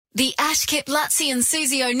The Ash Kip Lutzi and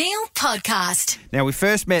Susie O'Neill podcast. Now, we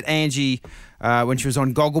first met Angie when she was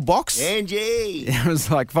on Gogglebox. Angie! It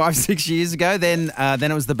was like 5-6 years ago. Then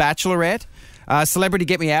it was The Bachelorette. Celebrity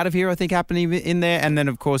Get Me Out of Here, I think, happening in there. And then,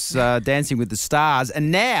 of course, Dancing with the Stars.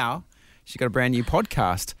 And now she's got a brand new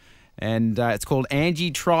podcast. And it's called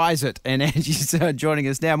Angie Tries It. And Angie's joining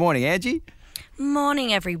us now. Morning, Angie.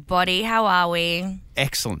 Morning, everybody. How are we?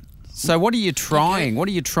 Excellent. So what are you trying? What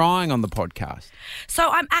are you trying on the podcast? So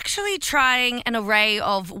I'm actually trying an array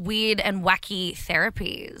of weird and wacky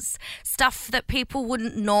therapies. Stuff that people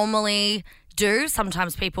wouldn't normally do.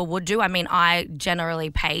 Sometimes people would do. I mean, I generally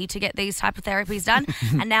pay to get these type of therapies done.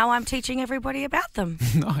 And now I'm teaching everybody about them.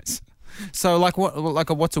 Nice. So,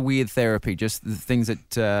 what's a weird therapy? Just the things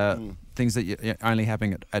that you only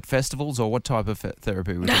happening at festivals, or what type of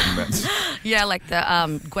therapy are we talking about? Yeah, like the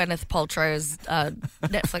Gwyneth Paltrow's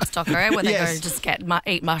Netflix doco where they go just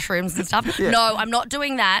eat mushrooms and stuff. Yeah. No, I'm not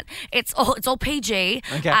doing that. It's all PG.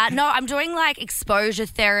 Okay. No, I'm doing like exposure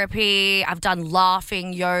therapy. I've done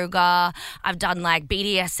laughing yoga. I've done like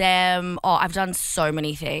BDSM. Oh, I've done so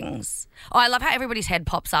many things. Oh, I love how everybody's head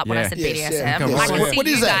pops up when I said BDSM. Yeah. I can see what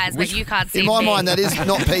is you that? guys, but you can't see me. In my mind, that is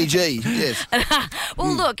not PG. Yes.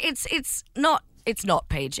 Well, look, it's not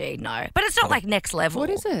PG, no, but it's not like next level. What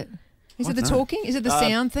is it? Is it the talking? Is it the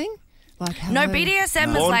sound thing? Like no, BDSM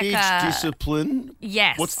is like Bondage, discipline.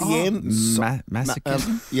 Yes. What's the M?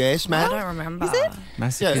 Masochism? Yes, I don't remember. Is it?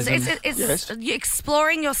 Masochism? It's you're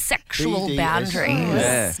exploring your sexual BDSM.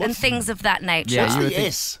 boundaries and things of that nature. Yeah, What's you the would think-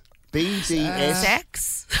 S? BDS.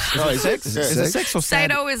 Sex. Oh, is it? Is it sex or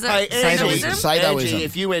Sadoism. Hey, Angie, Sadoism. Angie,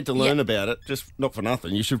 if you went to learn about it, just not for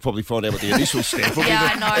nothing, you should probably find out what the initials stand for.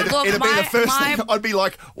 Yeah, I know. Look, it'd be the first thing. I'd be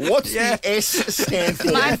like, what's the S stand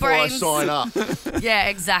for My before I brain's- sign up? Yeah,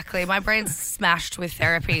 exactly. My brain's smashed with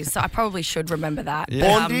therapy, so I probably should remember that.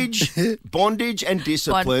 Bondage and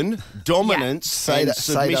discipline, dominance and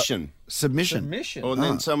submission. Submission. Or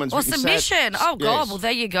then someone's Or written submission. sat- Oh, God. Yes. Well,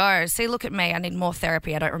 there you go. See, look at me. I need more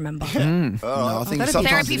therapy. I don't remember. No, I think sometimes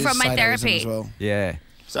Therapy it is from my sadism therapy. as well. Yeah.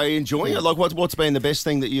 So you're enjoying it? Like, what's been the best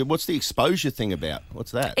thing what's the exposure thing about?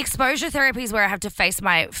 What's that? Exposure therapy is where I have to face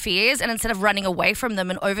my fears, and instead of running away from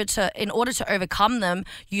them in order to overcome them,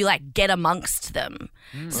 you like get amongst them.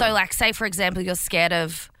 So like say for example you're scared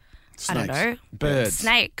of I don't know. Birds.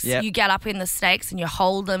 Snakes. Yep. You get up in the snakes and you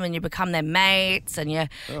hold them and you become their mates and you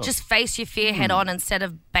just face your fear head on instead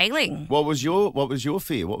of bailing. What was your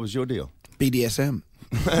fear? What was your deal? BDSM.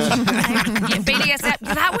 Yeah, BDSM.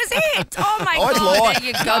 That was it. Oh my I'd God. lie. There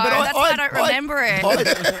you go. No, but That's why I don't remember it.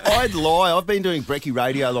 I'd lie. I've been doing brekkie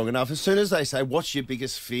radio long enough. As soon as they say, what's your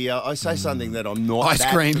biggest fear? I say something that I'm not Ice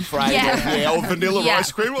that cream. afraid Yeah. of. Yeah, or vanilla Yeah.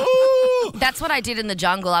 ice cream. Ooh. That's what I did in the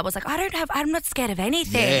jungle. I was like, I'm not scared of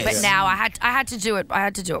anything. Yes. But now I had to do it. I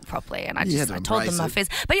had to do it properly, and I You had to told them embrace my it. fears.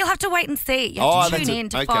 But you'll have to wait and see. You have to that's tune in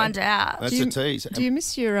to okay. find out. That's a tease. Do you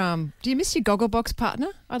miss your Gogglebox partner?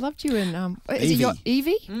 I loved you in is it your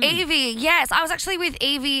Evie? Evie, yes. I was actually with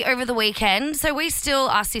Evie over the weekend. So we still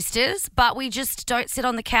are sisters, but we just don't sit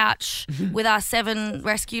on the couch with our 7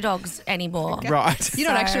 rescue dogs anymore. Right. You're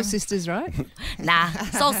not So- actual sisters, right? Nah,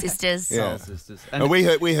 soul sisters. Yeah. Sisters. And we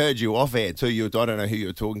heard you off air too. I don't know who you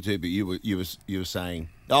were talking to, but you were saying,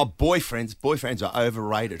 oh, boyfriends are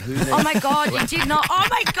overrated. Who Oh my God, you did not. Oh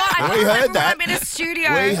my God, I We feel like heard that. I'm in a studio.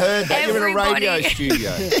 We heard that you're in a radio Everybody-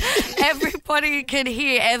 studio. Everybody can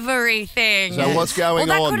hear everything. So what's going Well,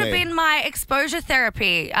 that on could have there? been my exposure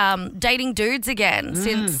therapy, dating dudes again,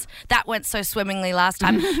 since that went so swimmingly last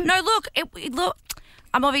time. No, look,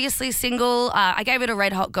 I'm obviously single. I gave it a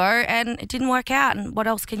red hot go, and it didn't work out. And what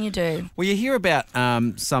else can you do? Well, you hear about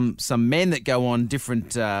some men that go on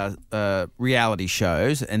different reality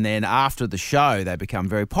shows, and then after the show, they become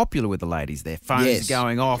very popular with the ladies. Their phones Yes. are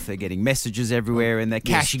going off, they're getting messages everywhere, and they're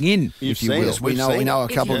cashing in, You've if you seen will. it. We know a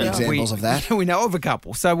couple of Yeah. examples of that. We know of a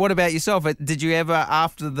couple. So what about yourself? Did you ever,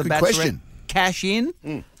 after the Good Bachelorette, question. cash in?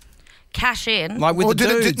 Cash in? Like with Or the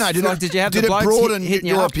dudes? did you have did the it blokes broaden hitting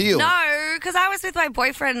your you up? appeal? No, because I was with my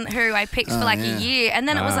boyfriend who I picked for like a year, and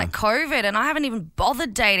then it was like COVID, and I haven't even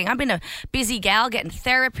bothered dating. I've been a busy gal getting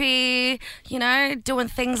therapy, doing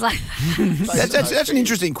things like that. That's an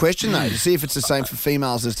interesting question, though, to see if it's the same for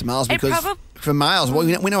females as to males. It Because probab- for males, well,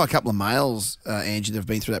 we know a couple of males, Angie, that have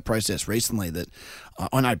been through that process recently that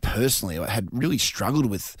I know personally had really struggled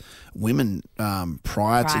with women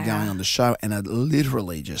prior to going on the show and are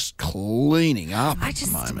literally just cleaning up at the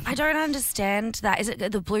moment. I don't understand that. Is it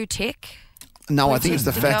the blue tick? No, I think it's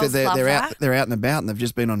the The fact that girls love they're that? out and about and they've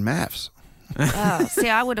just been on MAFs. Oh, see,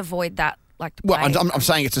 I would avoid that like to Well, play. I'm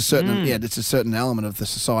saying it's a certain it's a certain element of the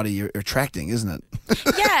society you're attracting, isn't it?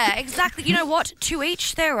 Yeah, exactly. You know what? To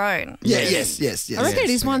each their own. Yeah. Yes. I reckon it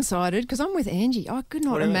is one-sided because I'm with Angie. I could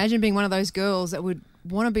not imagine being one of those girls that would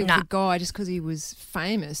want to be with a guy just because he was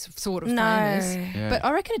famous, sort of famous. Yeah. But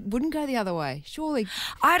I reckon it wouldn't go the other way. Surely.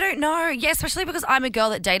 I don't know. Yeah, especially because I'm a girl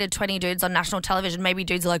that dated 20 dudes on national television. Maybe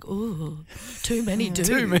dudes are like, ooh, too many dudes.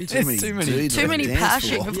 Too many. dudes Too on many the dance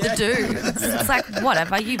passion floor. of the dudes. It's like,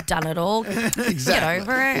 whatever, you've done it all. Get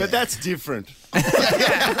over it. But that's different.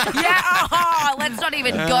 Yeah, let's not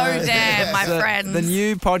even go there, my friends. The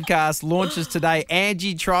new podcast launches today.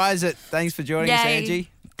 Angie tries it. Thanks for joining us, Yay. Angie.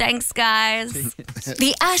 Thanks, guys.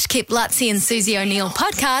 The Ash, Kip, Lutzi and Susie O'Neill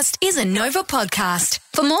podcast is a Nova podcast.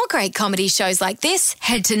 For more great comedy shows like this,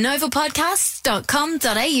 head to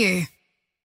novapodcasts.com.au.